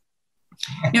that.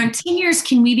 Now, in 10 years,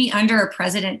 can we be under a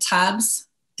President Tubbs?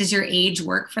 Does your age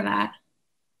work for that?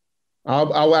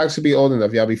 I'll actually be old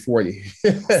enough. Yeah, I'll be 40.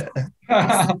 So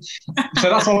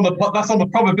that's on the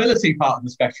probability part of the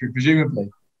spectrum, presumably.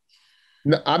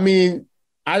 No, I mean,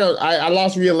 I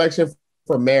lost re-election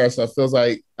for mayor, so it feels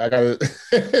like I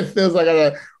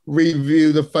gotta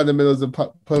review the fundamentals of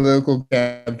political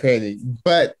campaigning.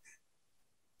 But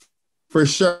for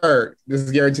sure, this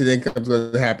is guaranteed income is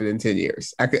going to happen in 10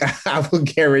 years. I will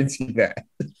guarantee that.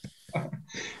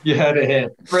 You heard it here.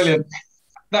 Brilliant.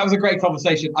 That was a great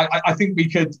conversation. I think we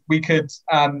could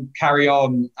carry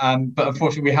on, but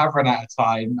unfortunately we have run out of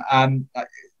time.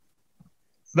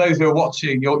 For those who are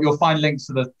watching, you'll find links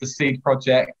to the SEED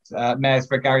project, Mayors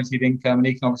for a Guaranteed Income and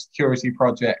Economic Security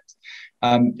project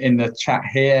in the chat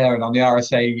here and on the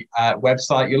RSA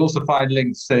website. You'll also find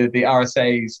links to the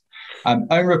RSA's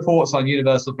own reports on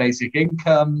universal basic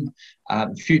income,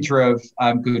 future of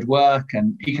good work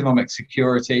and economic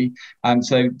security.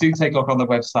 So do take a look on the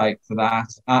website for that.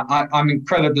 I'm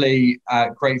incredibly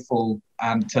grateful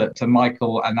to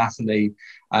Michael and Natalie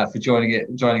for joining us.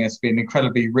 It's been an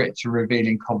incredibly rich and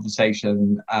revealing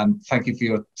conversation. Thank you for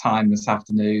your time this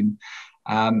afternoon.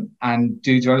 And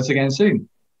do join us again soon.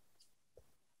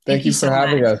 Thank you for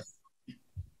having us.